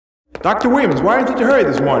Dr. Williams, why in such a hurry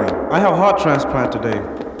this morning? I have a heart transplant today.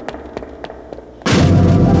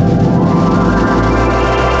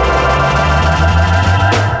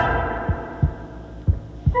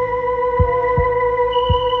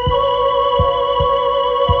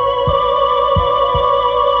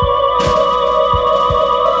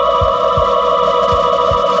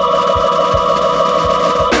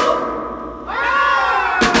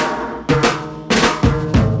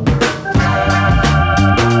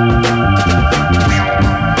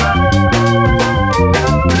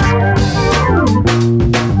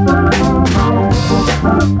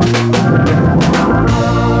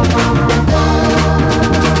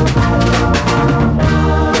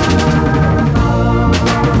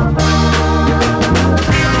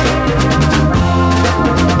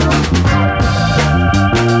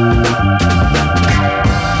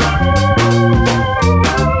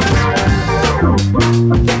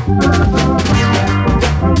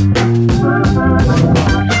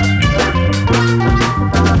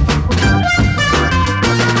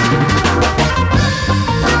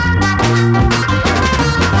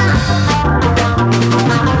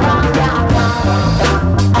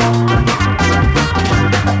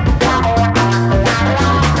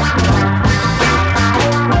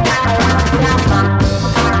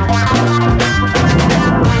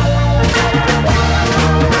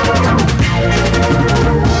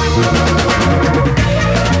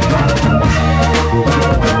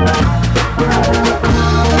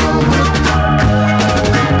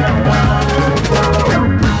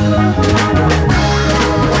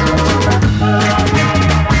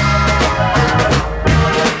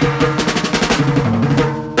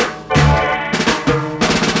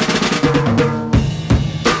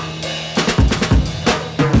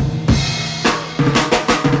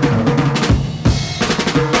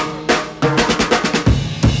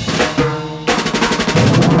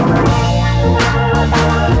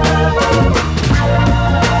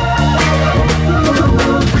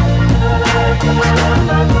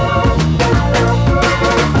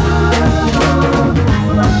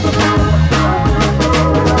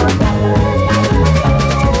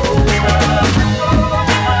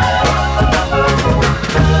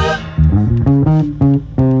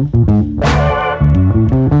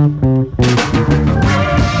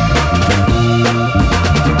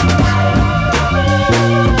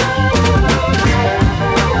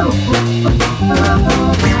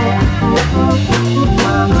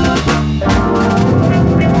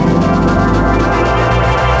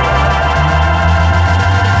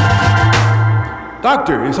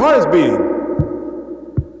 Doctor, his heart is beating.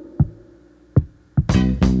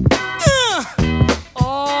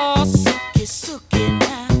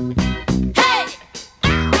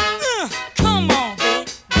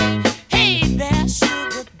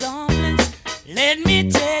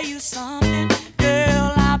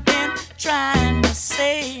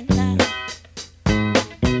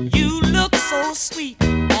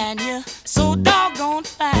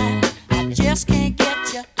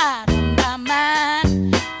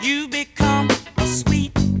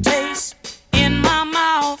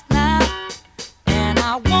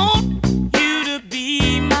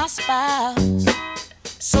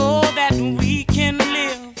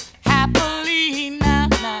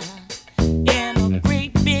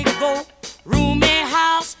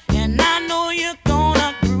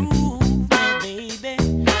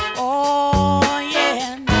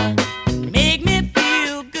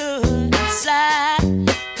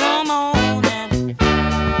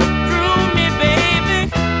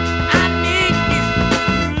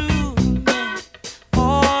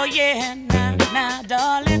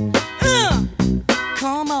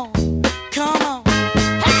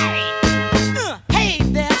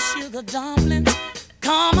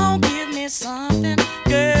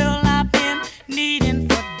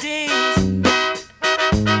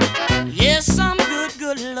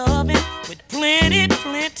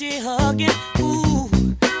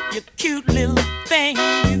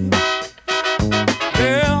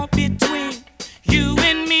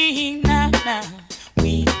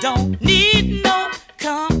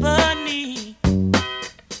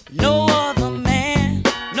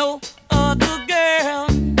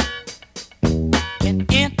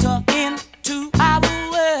 Enter into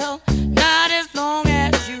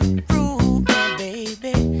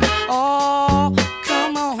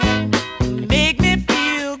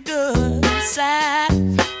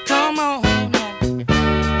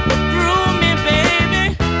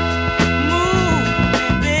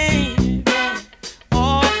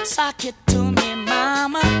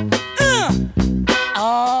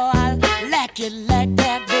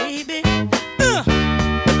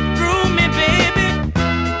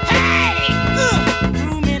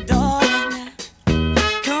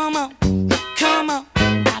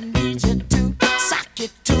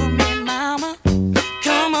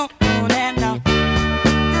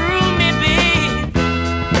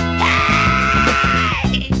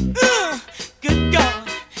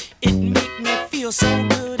feel so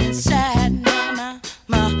good inside.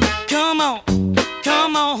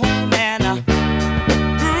 Come on home and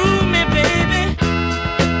groove me, baby.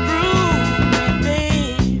 Groove me,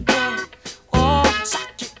 baby. Oh,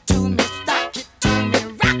 sock it to me, rock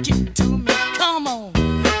it to me. Come on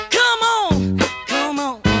and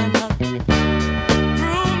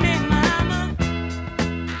groove me, mama.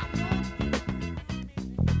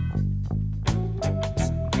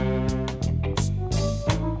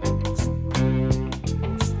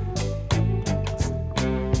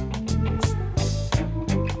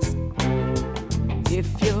 If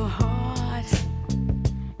your heart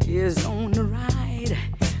is on the right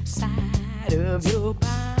side of your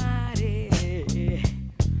body,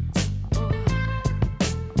 oh,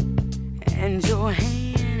 and your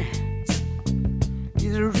hand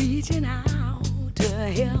is reaching out to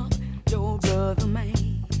help your brother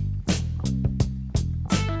man,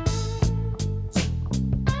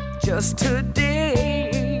 just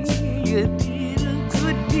today you did a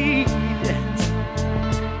good deed.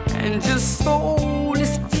 And your soul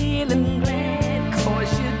is feeling glad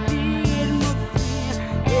 'cause you did, my friend.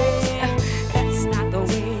 Yeah, that's not the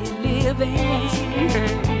way you're living.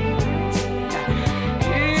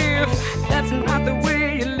 If that's not the way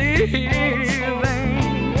you're living,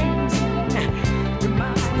 you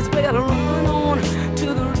might as well run on to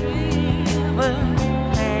the river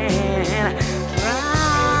and drown.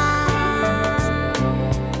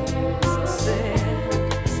 Said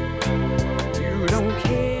you don't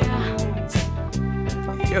care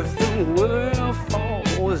if the world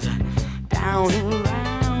falls down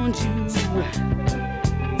around you.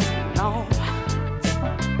 No,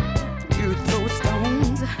 you throw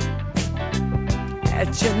stones at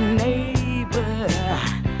your neighbor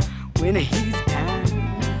when he's down.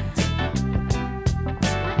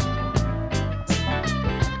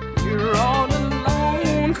 You're all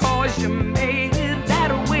alone 'cause you made it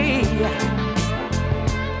that way,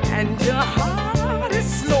 and your heart is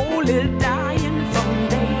slowly dying from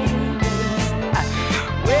day to day.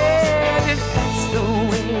 Well, if that's the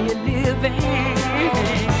way you're living,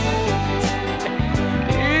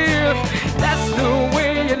 if that's the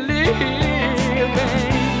way you're living,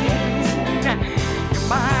 you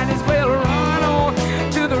might as well run on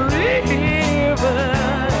to the river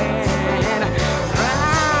and drown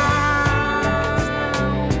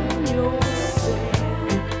yourself,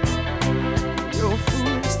 your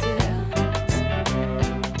foolish self.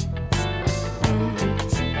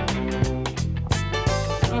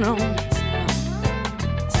 Run on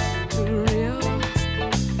to the river,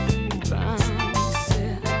 drown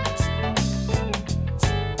yourself.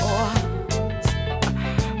 Or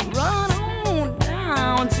run on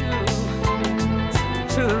down to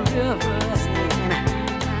the river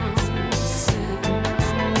and drown yourself.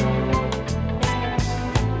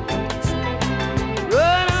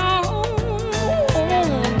 Run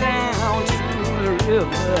on down to the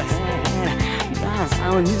river and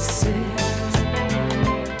drown yourself.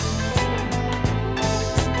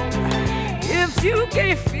 If you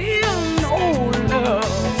can't feel no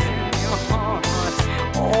love in your heart,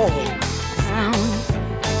 oh, down.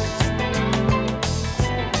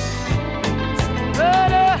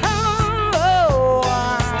 Run down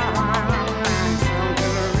to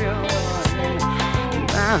the river and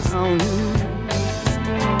down.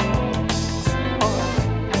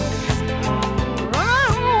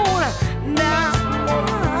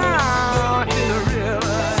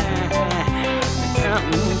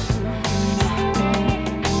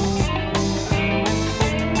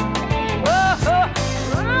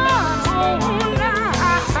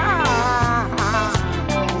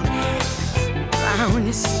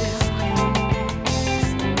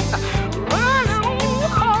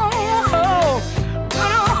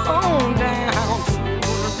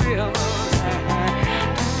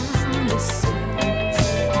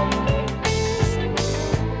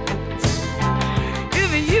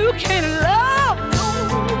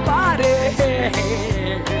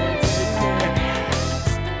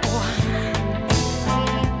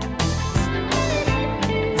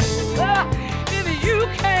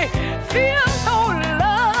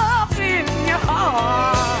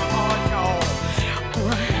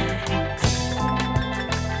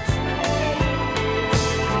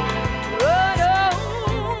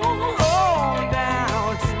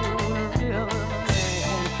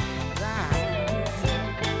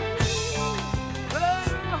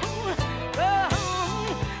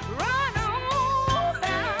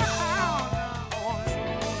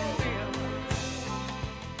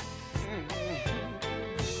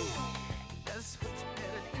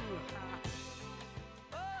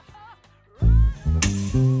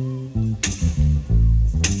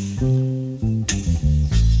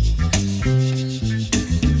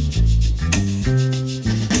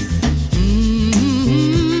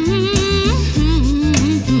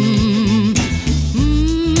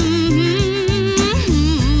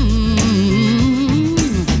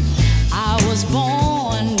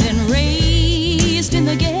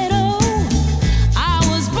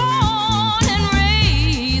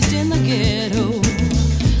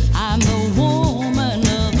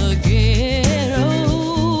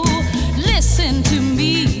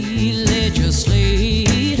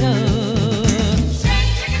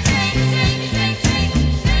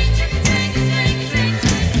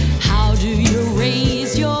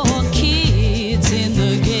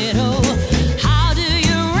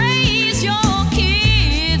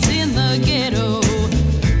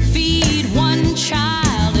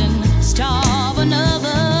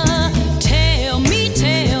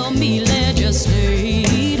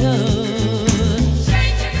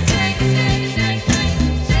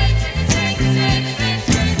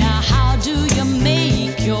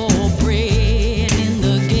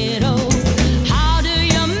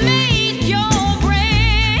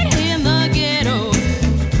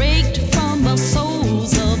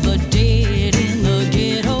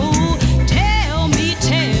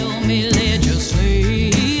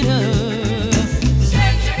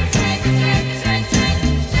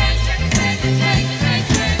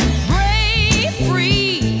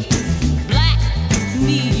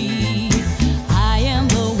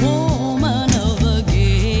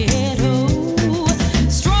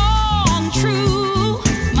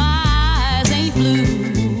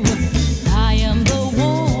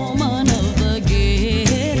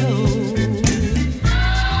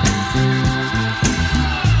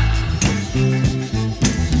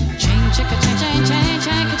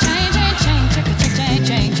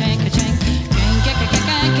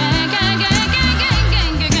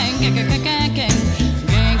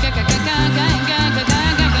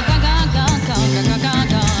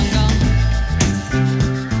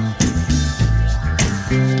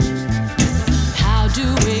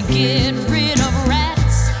 get rid of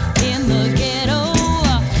rats in the ghetto?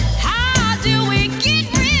 How do we get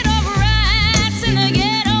rid of rats in the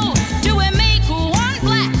ghetto? Do we make one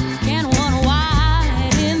black and one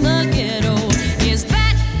white in the ghetto? Is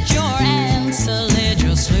that your answer,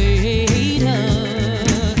 legislator?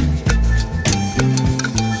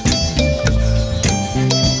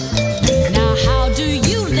 Now, how do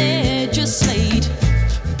you legislate?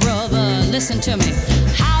 Brother, listen to me.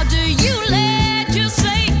 How do you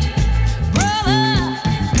legislate, brother,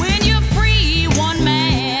 when you free one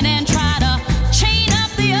man and try to chain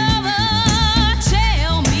up the other?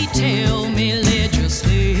 Tell me,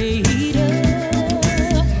 legislator.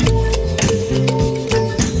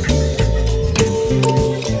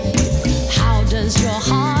 How does your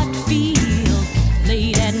heart feel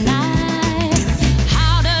late at night?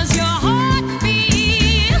 How does your heart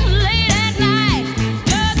feel late at night?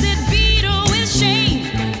 Does it beat with shame?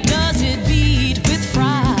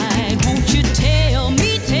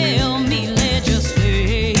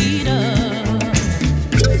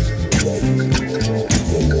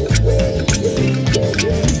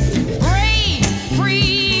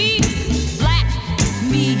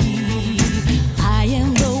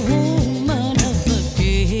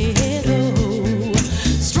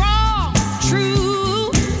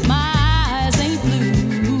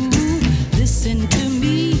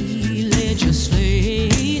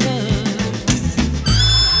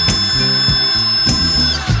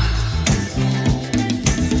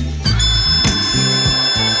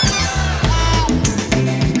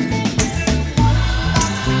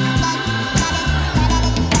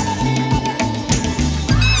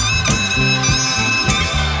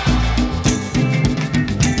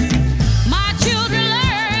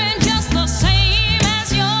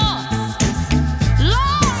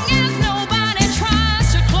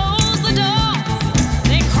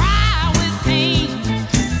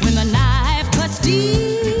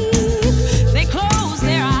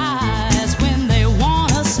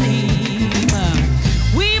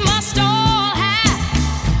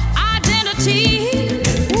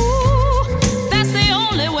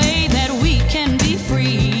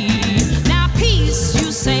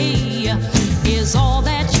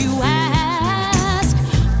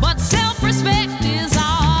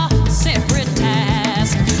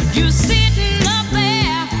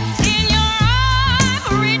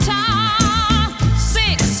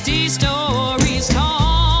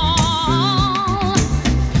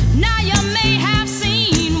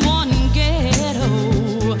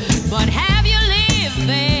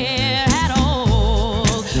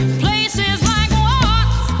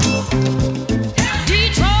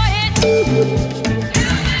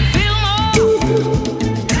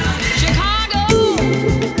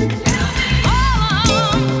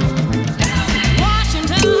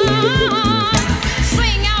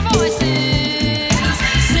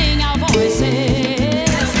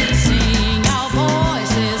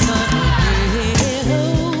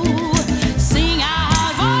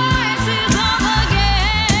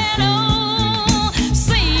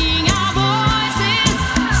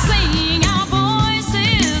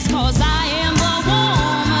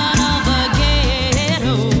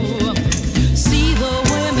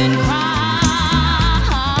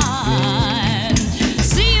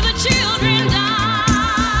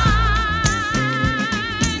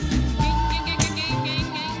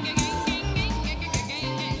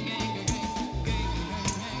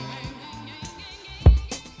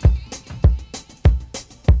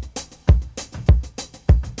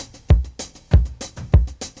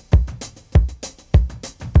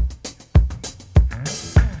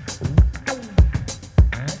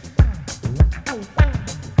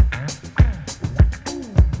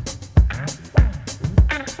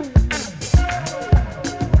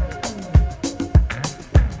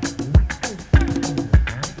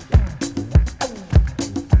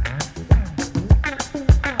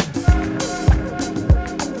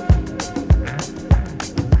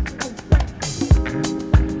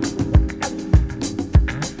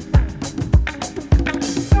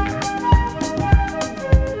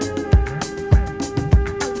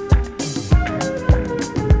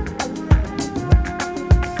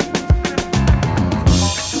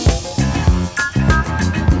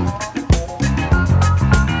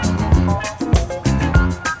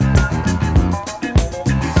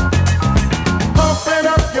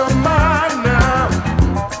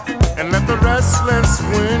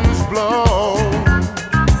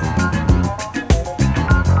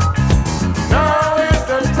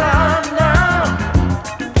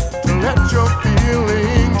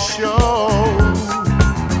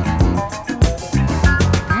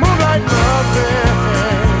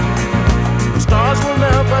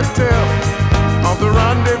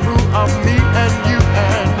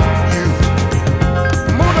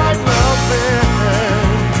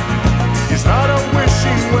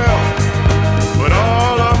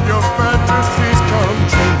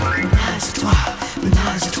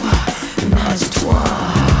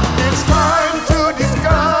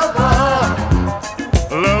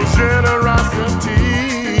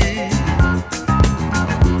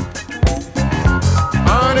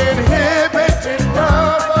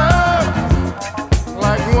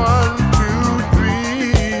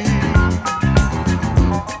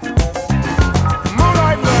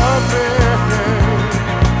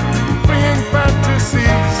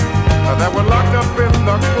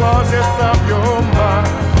 possess of your mind.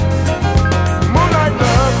 Moonlight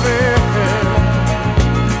loving,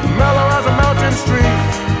 mellow as a mountain stream,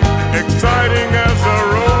 exciting as a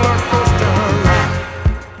roller coaster ride.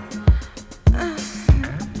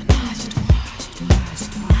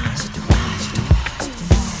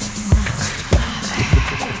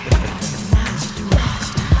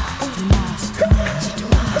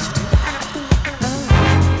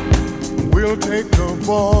 We'll take a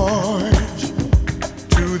voyage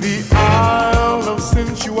to the Isle of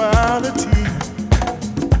Sensuality.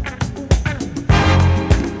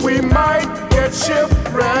 We might get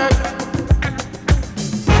shipwrecked,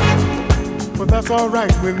 but that's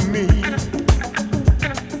alright with me.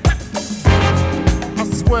 I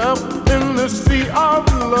swept in the sea of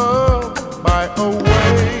love by a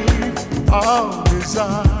wave of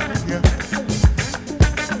desire.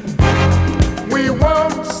 We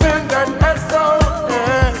won't send an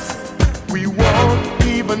SOS, we won't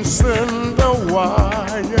even send a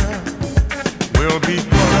wire. We'll be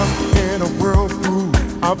caught up in a whirlpool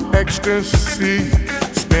of ecstasy,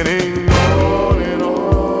 spinning on and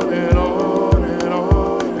on and on and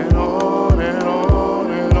on and on and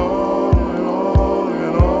on and on and on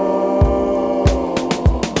and on.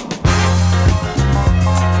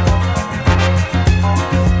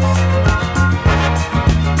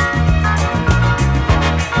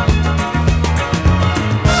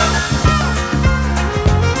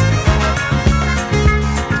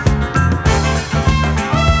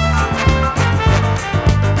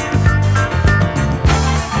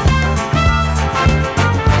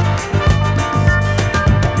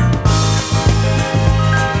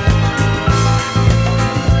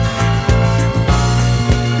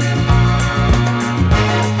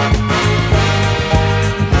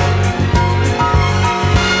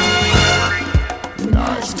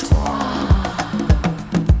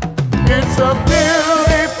 It's a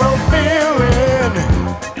beautiful feeling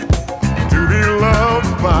to be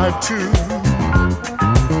loved by two.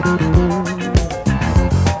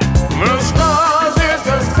 The stars is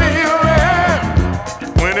the ceiling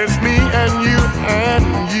when it's me and you and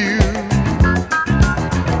you.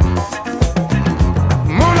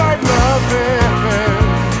 Moonlight loving,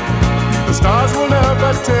 the stars will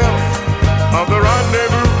never tell of the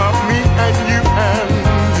rendezvous of me and you and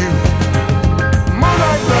you.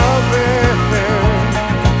 Moonlight loving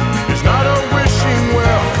is not a wishing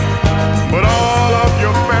well, but all of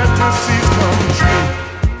your fantasies come true.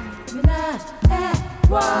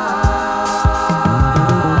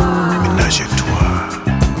 Ménage à toi.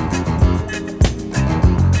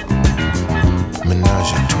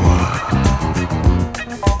 Ménage à toi.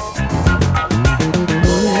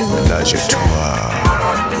 Ménage à toi.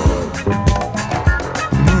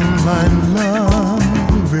 Moonlight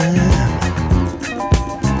loving.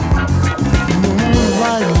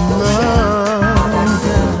 Moonlight loving.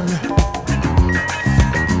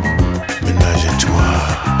 Ménage à toi.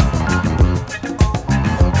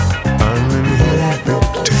 Unlimited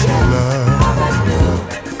love.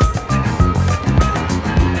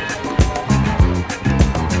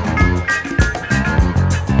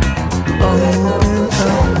 Open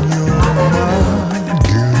up your mind,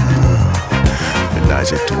 girl.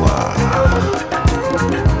 Ménage à toi.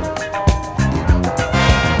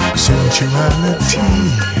 Sensuality.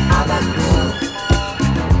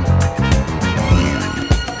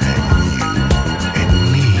 And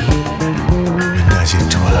me. Ménage à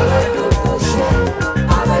toi.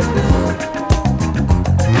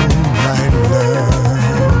 Moonlight loving.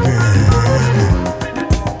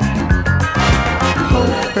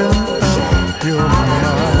 Open up your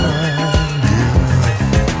mind, girl.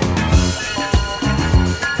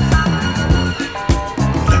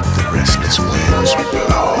 Let the restless winds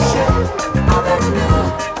blow.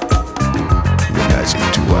 Ménage à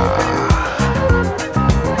toi.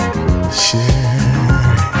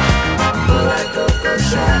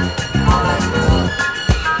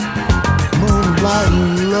 Moonlight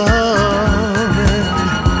loving.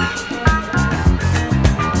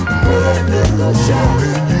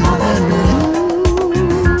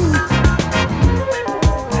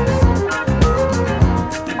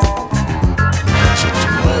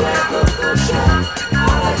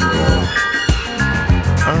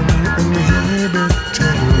 Unlimited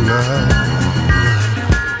love.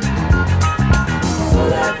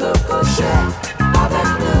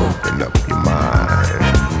 Open up your mind.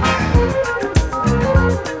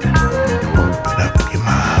 Open up your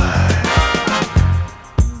mind.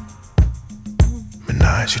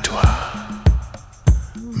 Ménage à toi.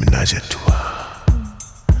 Ménage à toi.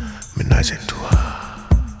 Ménage à toi.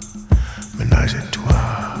 Ménage à toi.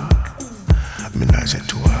 Ménage à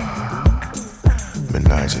toi.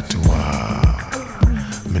 Ménage Menage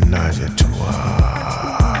a trois.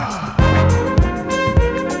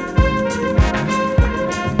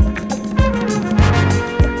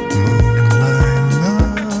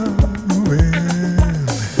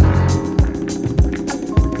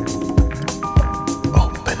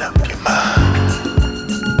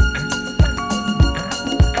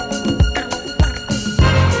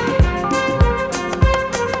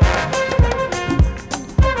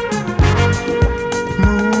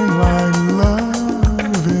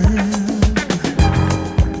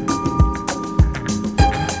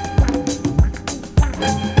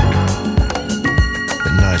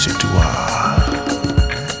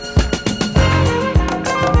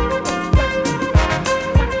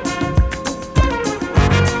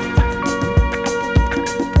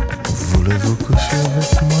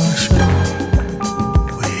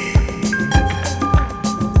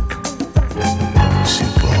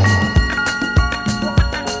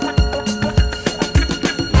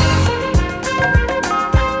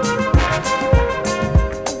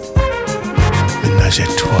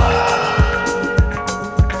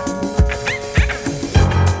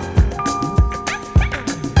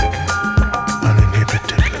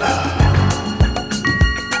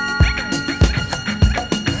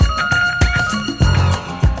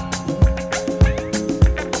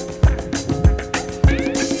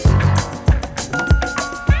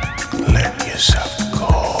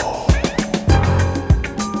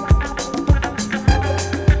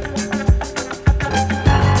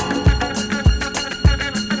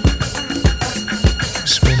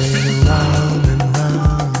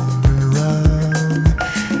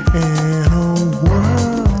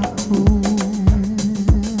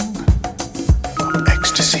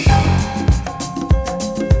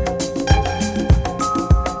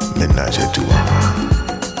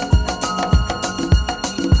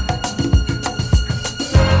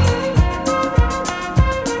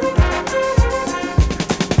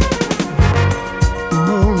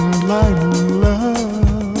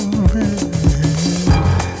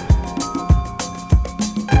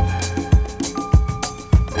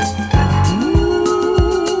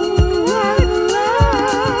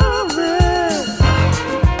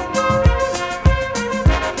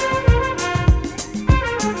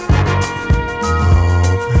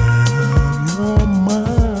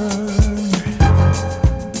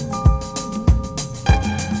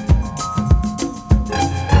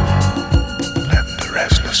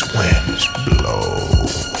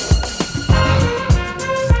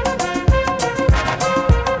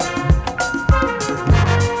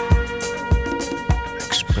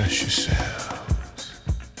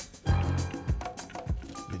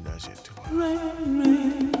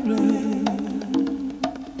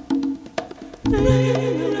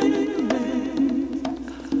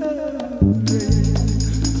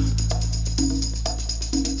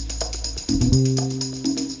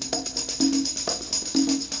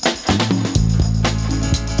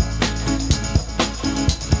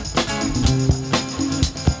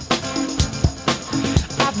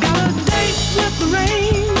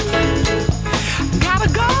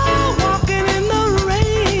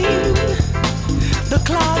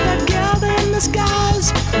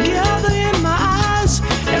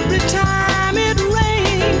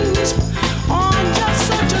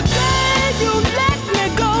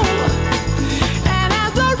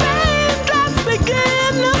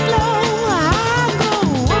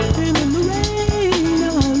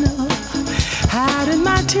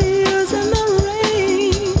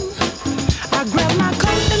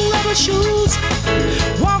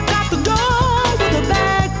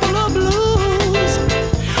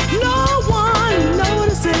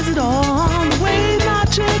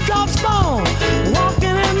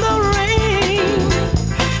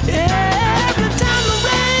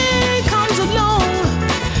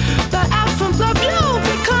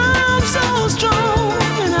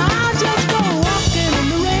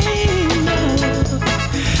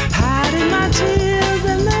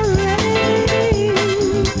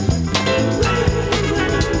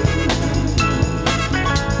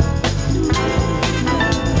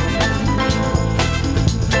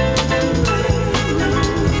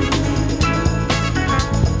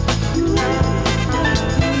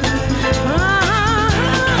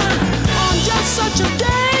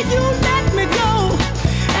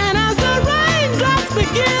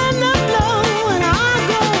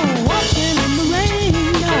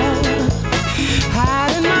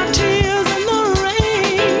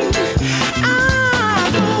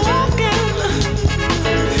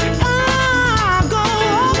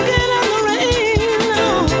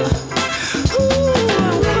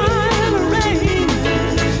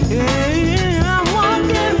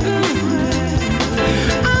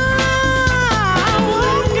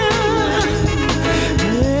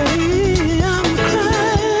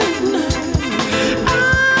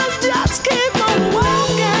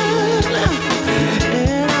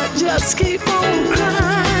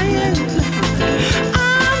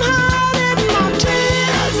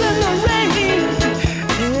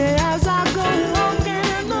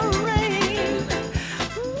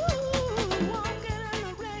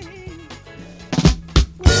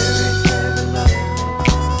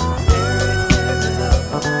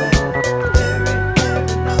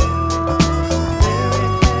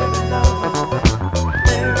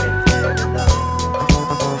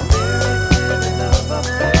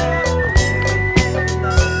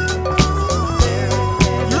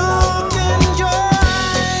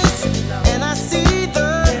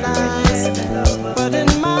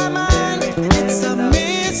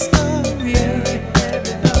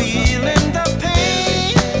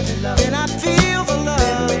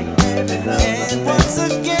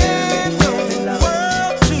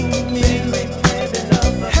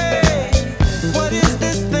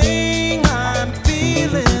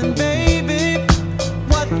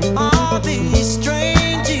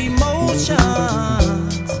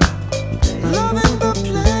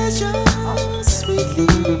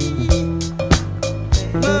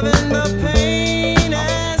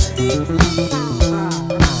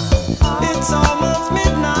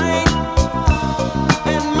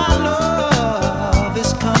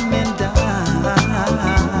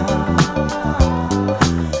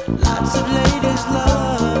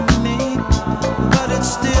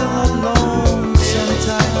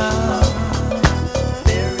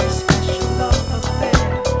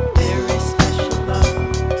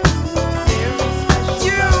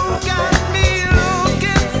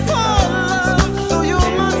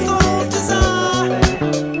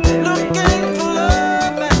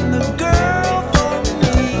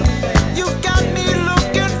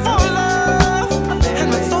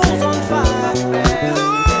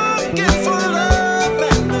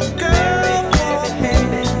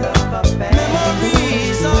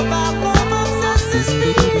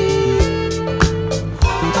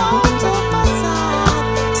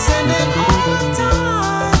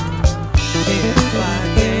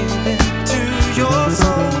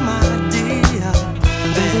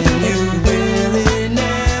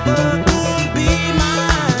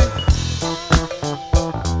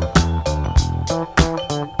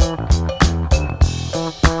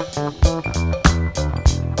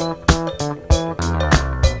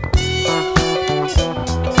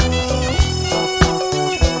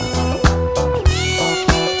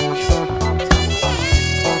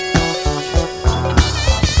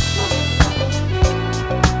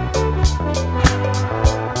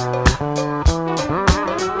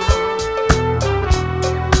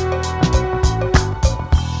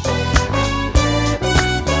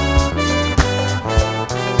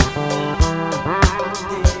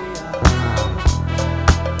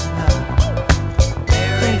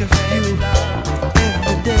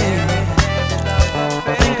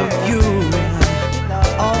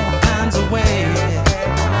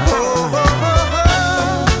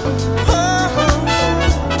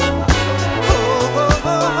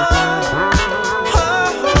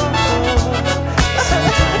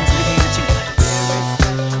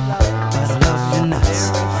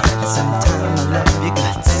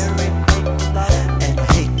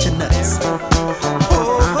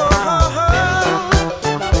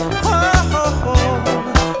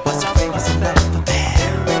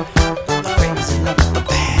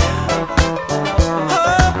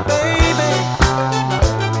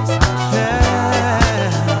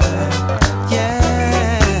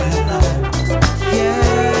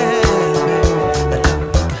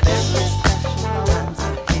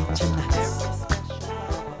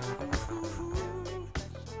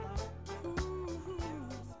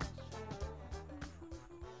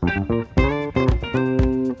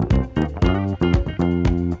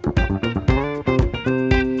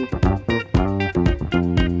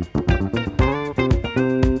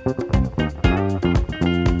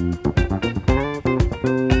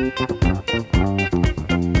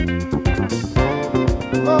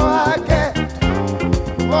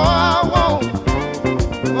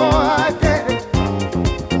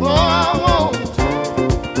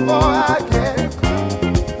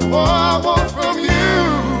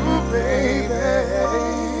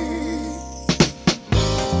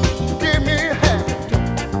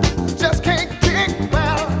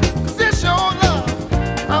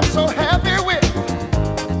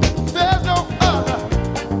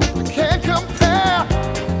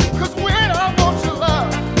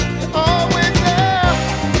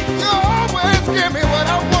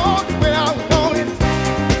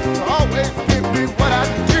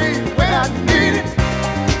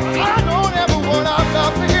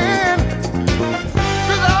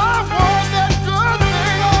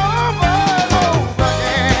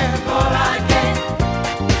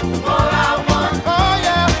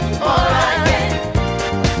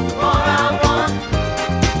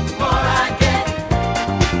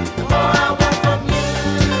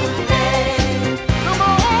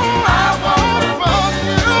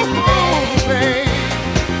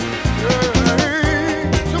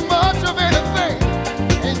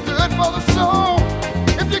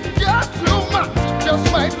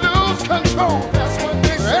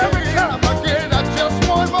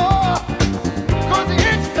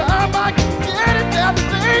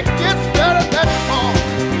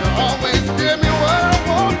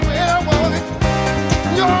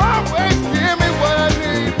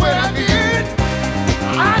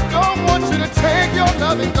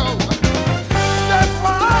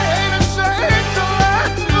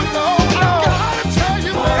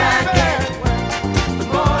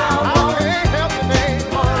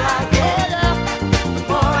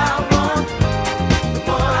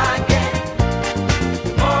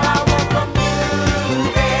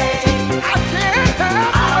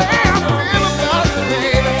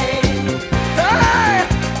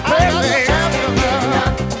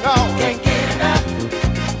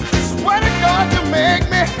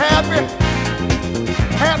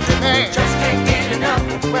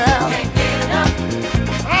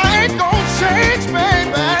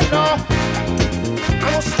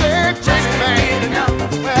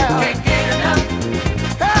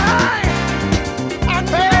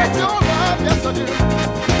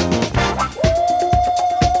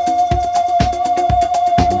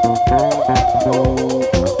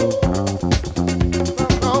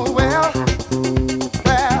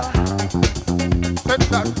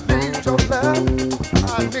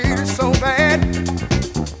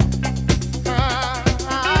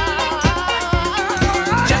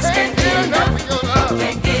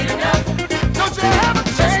 Don't you ever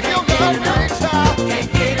take your love,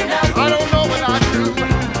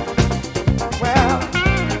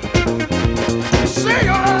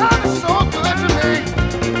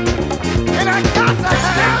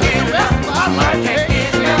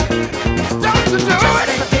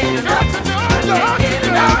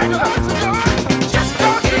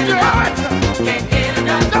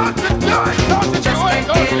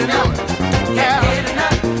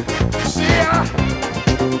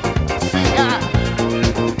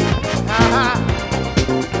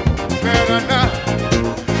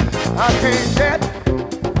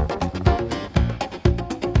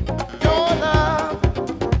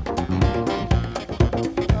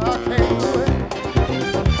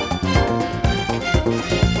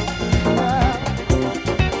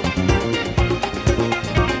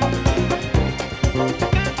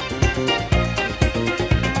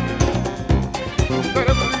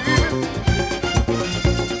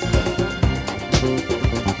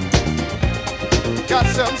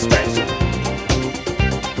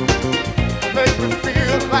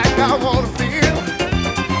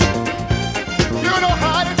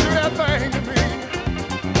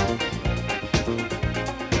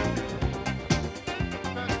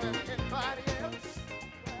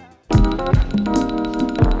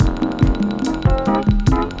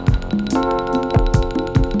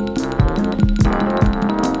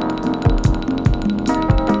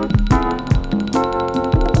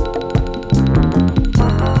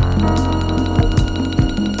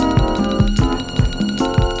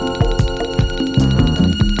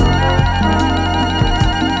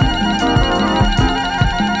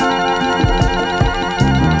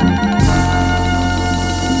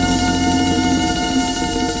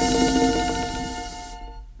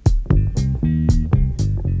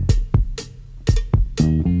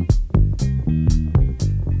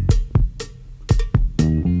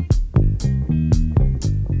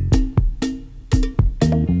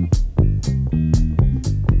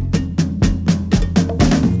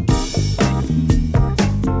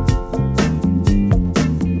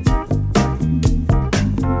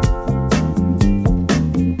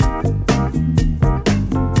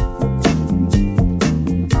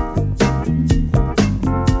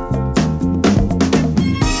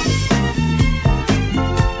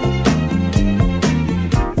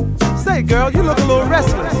 Girl, you look a little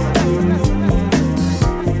restless.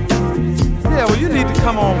 Yeah, well, you need to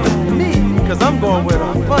come on with me, because I'm going where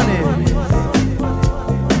the fun is.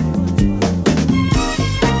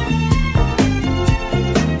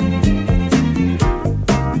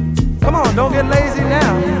 Come on, don't get lazy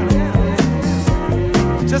now.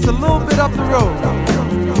 Just a little bit up the road.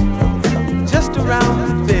 Just around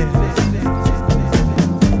the bend.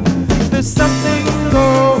 There's something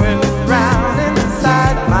going round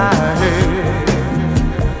inside my head.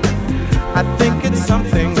 I think it's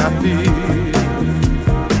something I feel,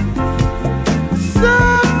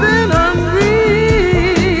 something unreal.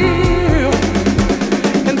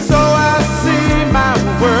 And so I see my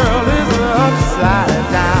world is upside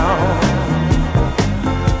down,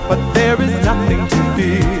 but there is nothing to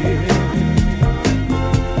fear.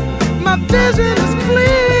 My vision is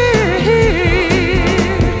clear.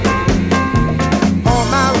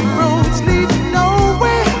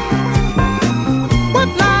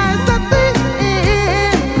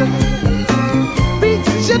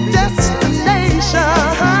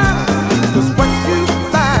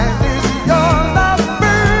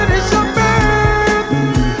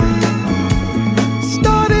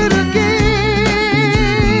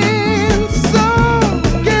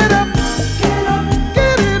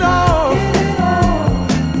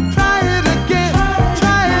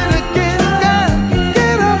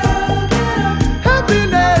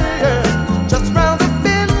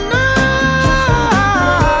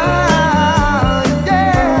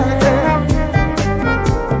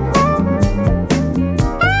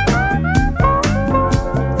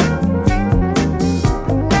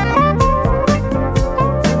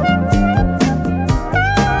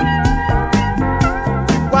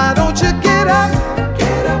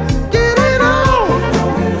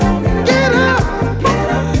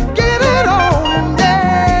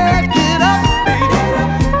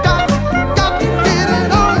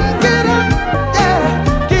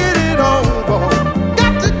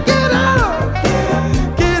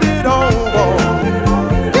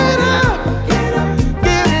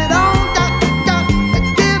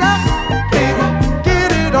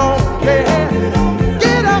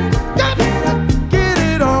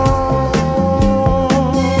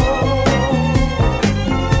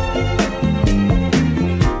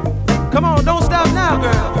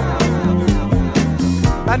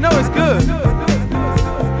 I know it's good.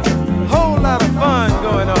 Whole lot of fun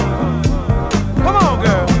going on. Come on,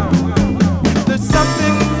 girl. There's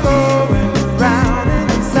something going round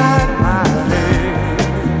inside my head.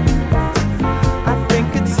 I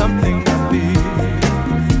think it's something I feel,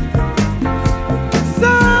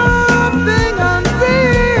 something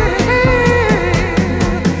unreal.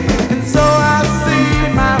 And so I see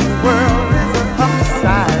my world is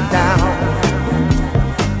upside down,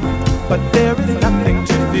 but there is nothing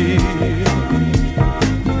to fear.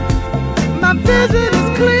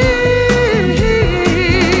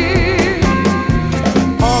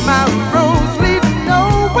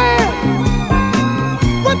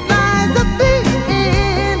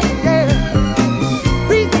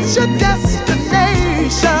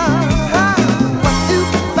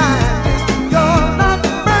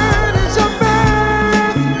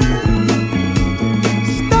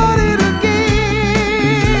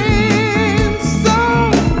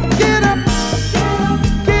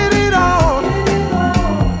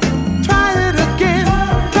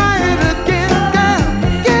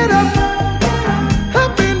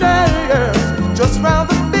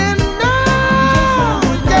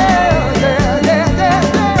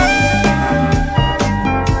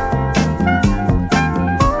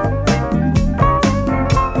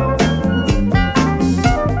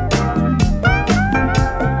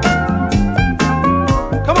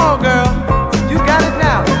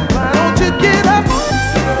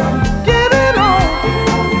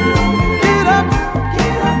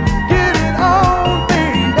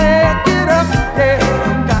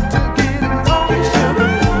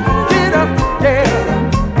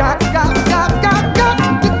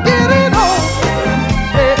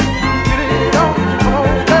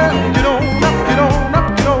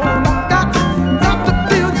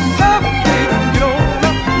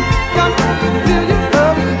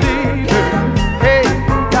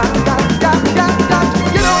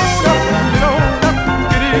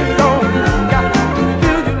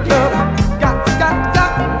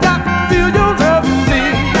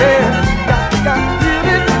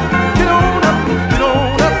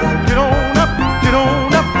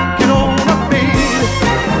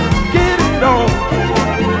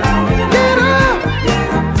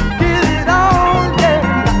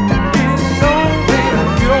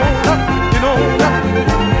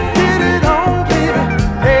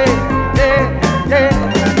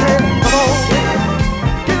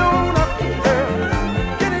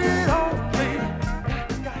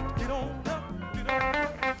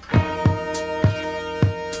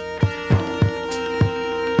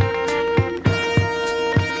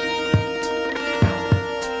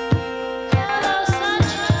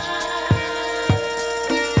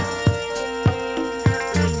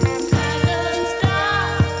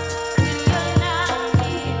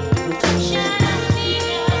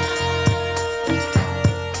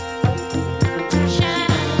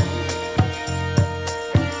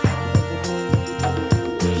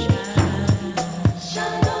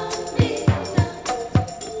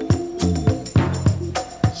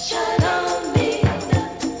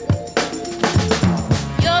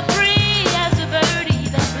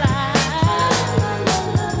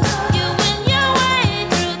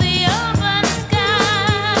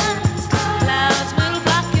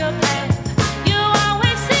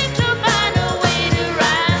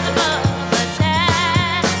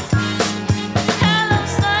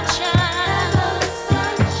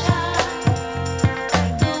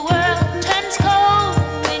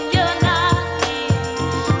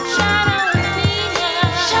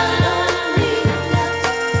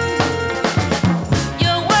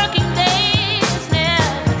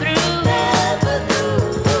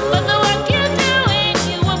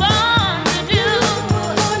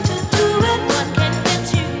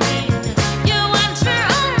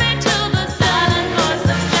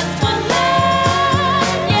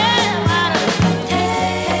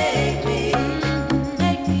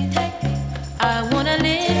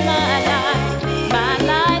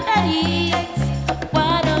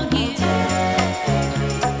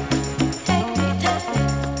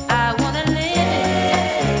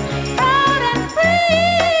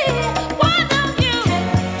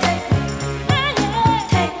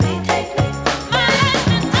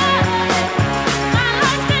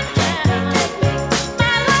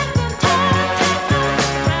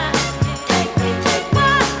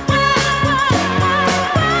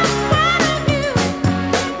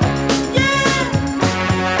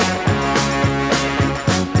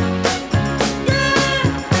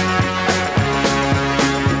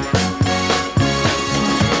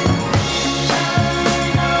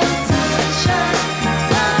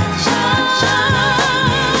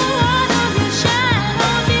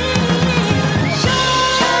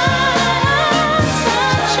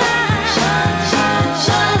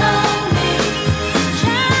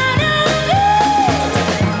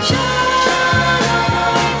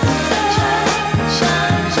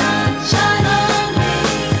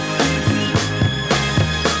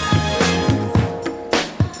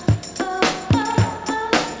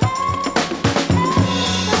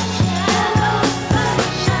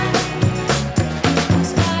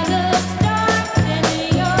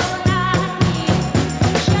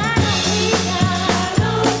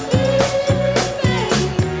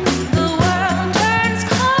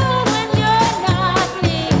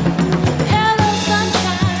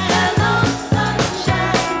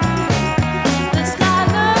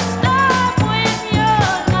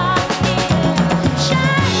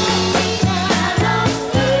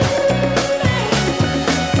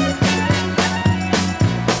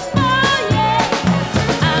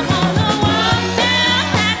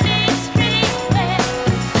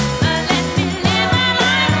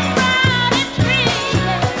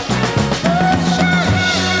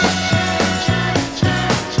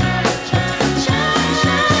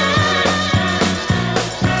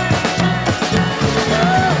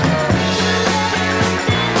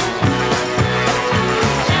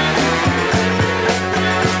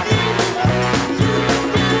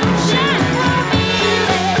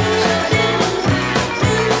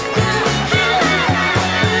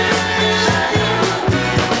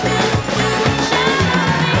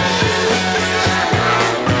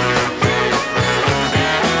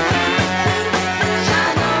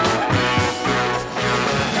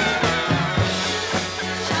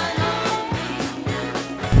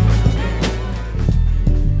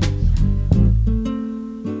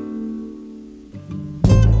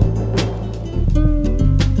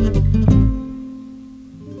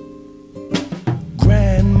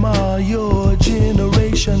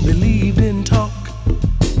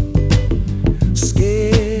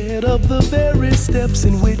 steps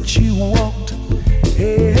in which you walked.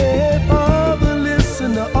 Hey, Father,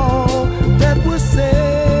 listen to all that was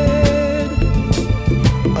said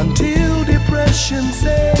until depression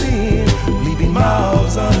set in, leaving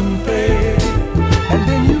mouths unfed. And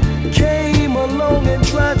then you came along and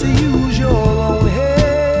tried to use your own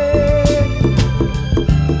head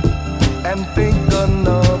and think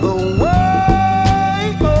another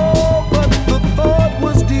way. Oh, but the thought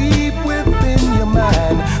was deep within your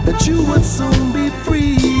mind that you would soon be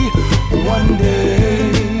free one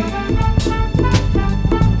day.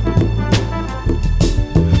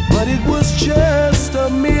 But it was just a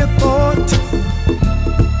mere thought,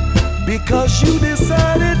 because you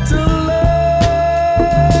decided to love.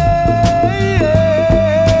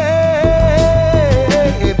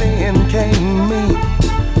 Then came me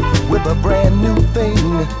with a brand new thing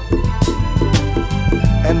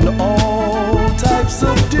and all types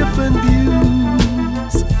of different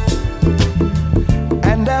views.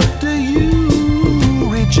 And after you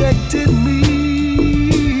rejected me,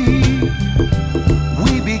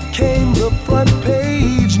 we became the front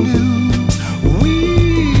page news. We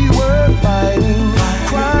were fighting,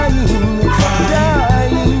 crying,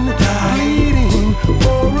 dying, bleeding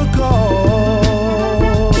for a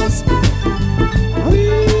cause. We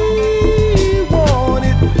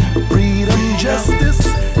wanted freedom, justice,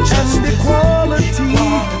 and equality.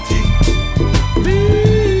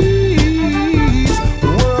 These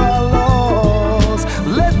were our laws.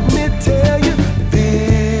 Let me tell you,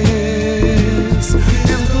 this is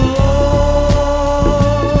the lost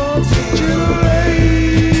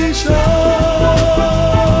generation.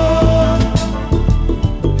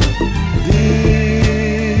 This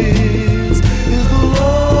is the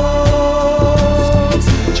lost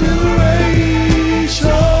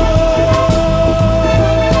generation.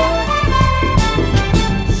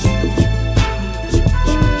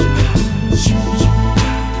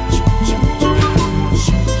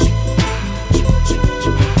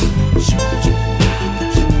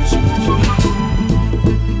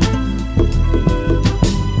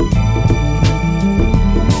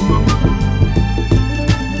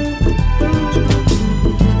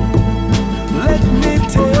 Let me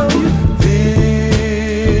tell you, this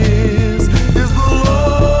is the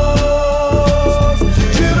lost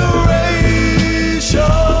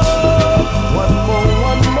generation.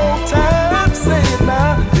 One more time, say it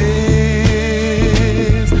now.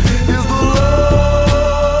 This is the lost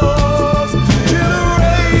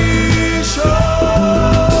generation.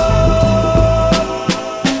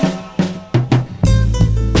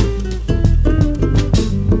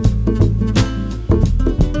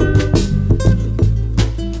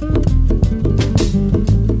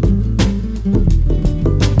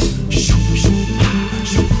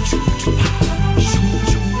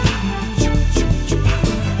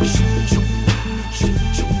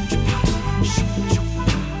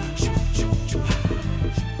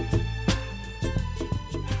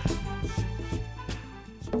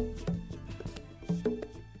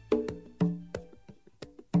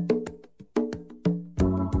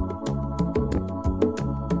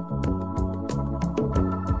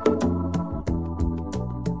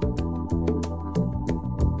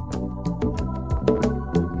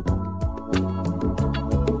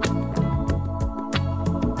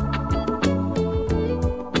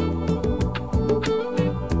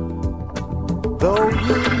 Though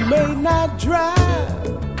you may not drive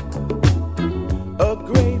a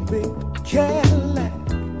great big Cadillac,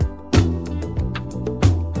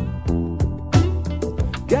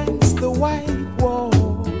 gangsta white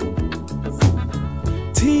walls,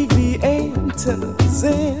 TV antennas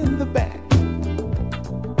in the back.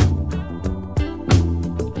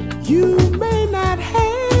 You may not have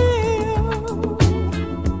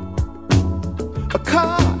a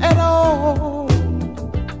car at all,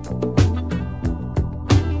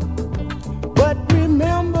 but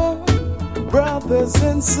remember, brothers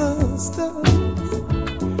and sisters,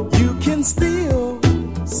 you can still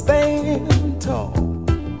stand tall.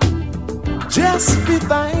 Just be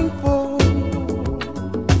thankful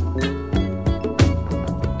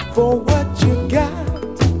for what you got.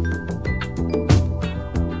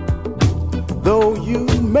 Though you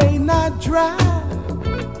may not drive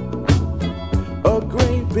a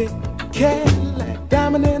great big Cadillac,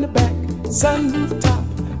 diamond in the back, sunroof top,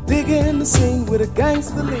 digging the scene with a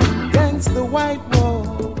gangster lean, gangster white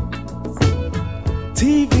walls,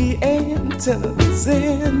 TV antennas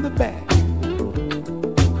in the back.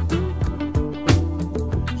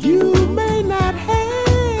 You may not have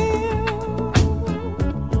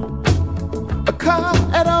a car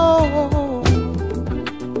at all,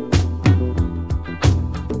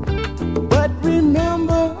 but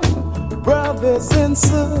remember, brothers and and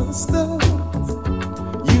sisters,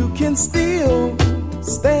 you can still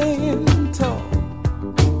stand tall.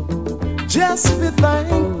 Just be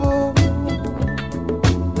thankful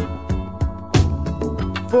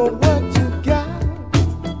for what you got.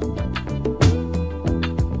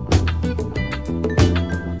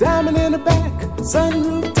 Diamond in the back,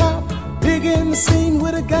 sunroof top, digging the scene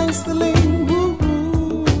with a gangster lean. Woo.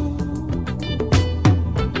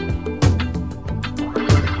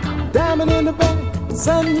 Diamond in the back,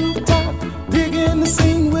 sunroof top, digging the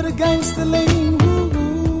scene with a gangster lean.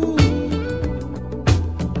 Woo.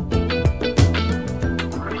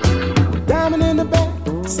 Diamond in the back,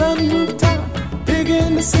 sunroof top,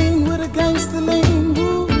 digging the scene with a gangster lean.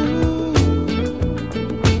 Woo.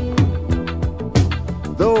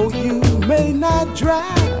 Though you may not drive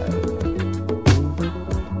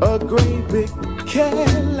a great big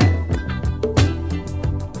Cadillac,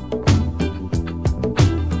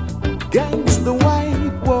 gangsta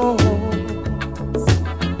white walls,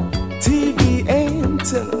 TV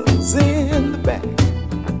antennas in the back.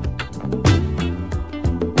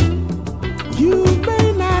 You may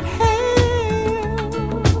not have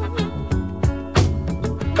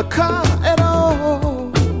a car at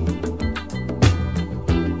all,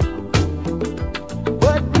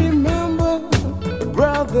 but remember,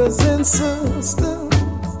 brothers and sisters,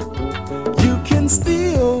 you can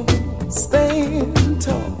still stand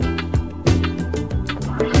tall.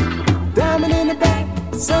 Diamond in the back,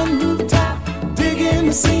 sunroof top, digging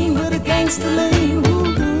the scene with a gangster lean. Woo.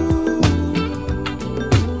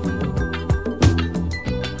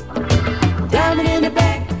 Diamond in the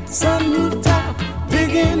back, sunroof top,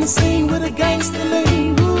 digging the scene with a gangster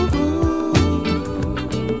lean. Woo.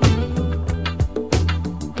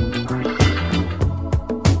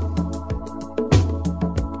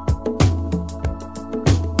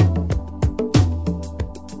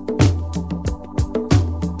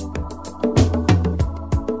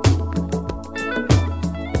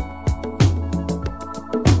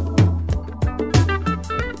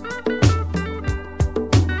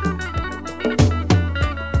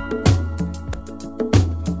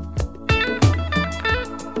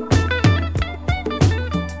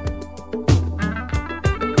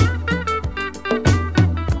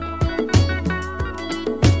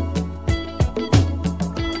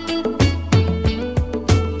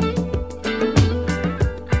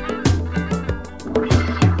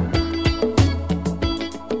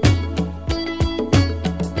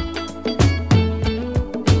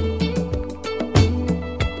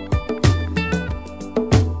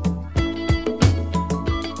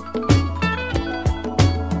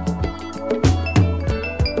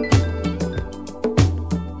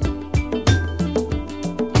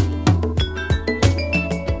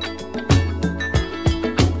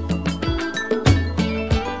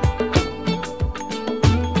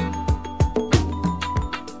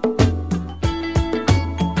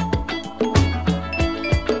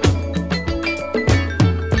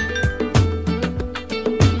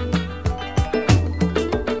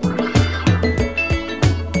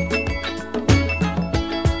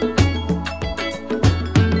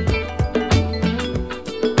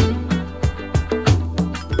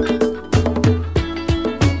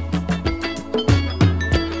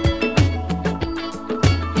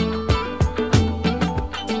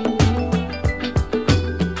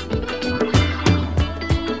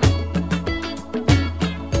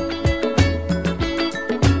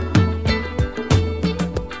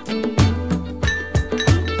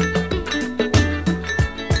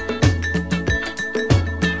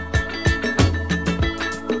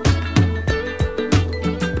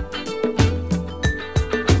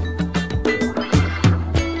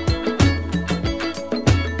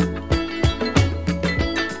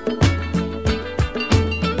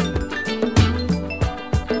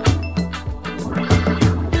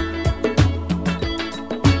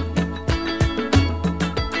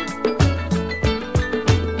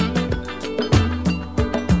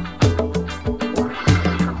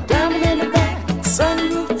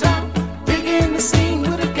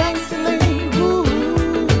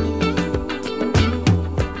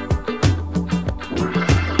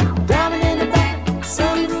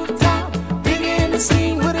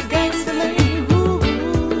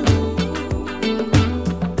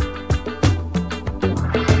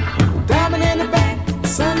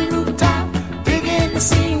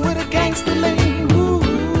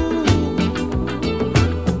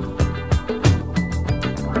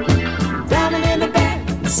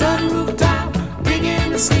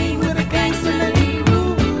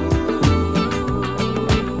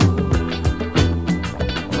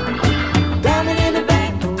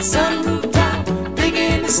 Sunroof top,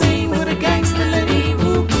 digging the scene with a gangster lady.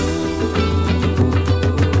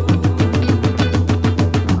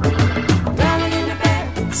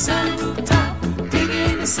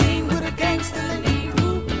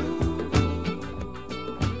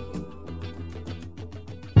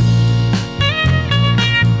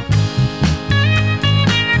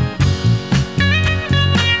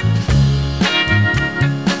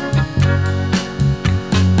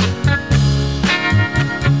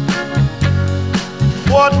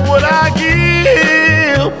 would I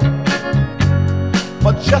give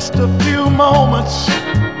for just a few moments?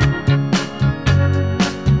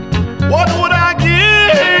 What would I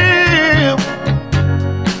give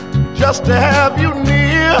just to have you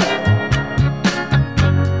near?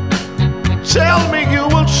 Tell me you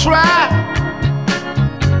will try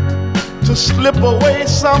to slip away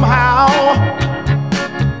somehow.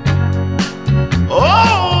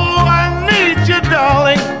 Oh, I need you,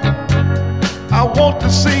 darling. I want to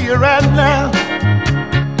see you right now.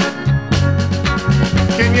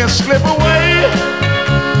 Can you slip away?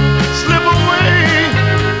 Slip away.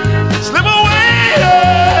 Slip away.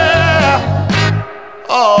 Yeah.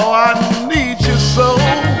 Oh, I need you so.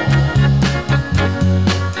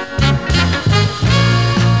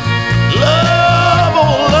 Love,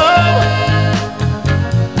 oh love,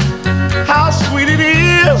 how sweet it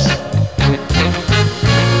is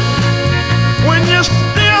when you're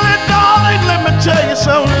still it, darling. Let me tell you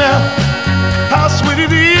something now, how sweet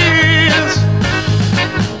it is.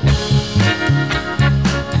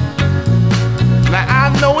 Now I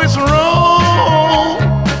know it's wrong,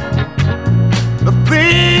 the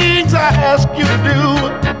things I ask you to do,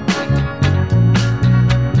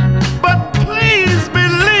 but please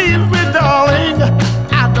believe me, darling,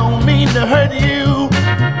 I don't mean to hurt you.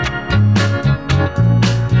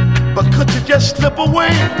 But could you just slip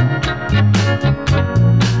away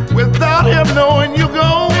without him knowing you're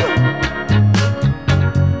gone?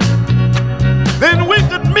 Then we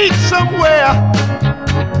could meet somewhere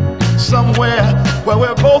where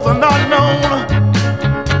we're both are not known.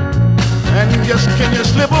 And just can you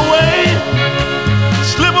slip away?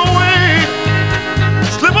 Slip away.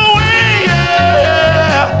 Slip away,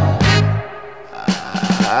 yeah.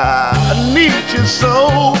 I need you so.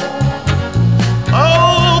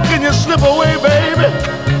 Oh, can you slip away, baby?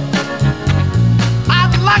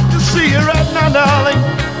 I'd like to see you right now, darling.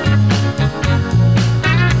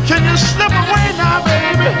 Can you slip away now,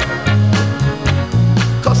 baby?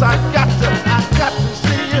 'Cause I got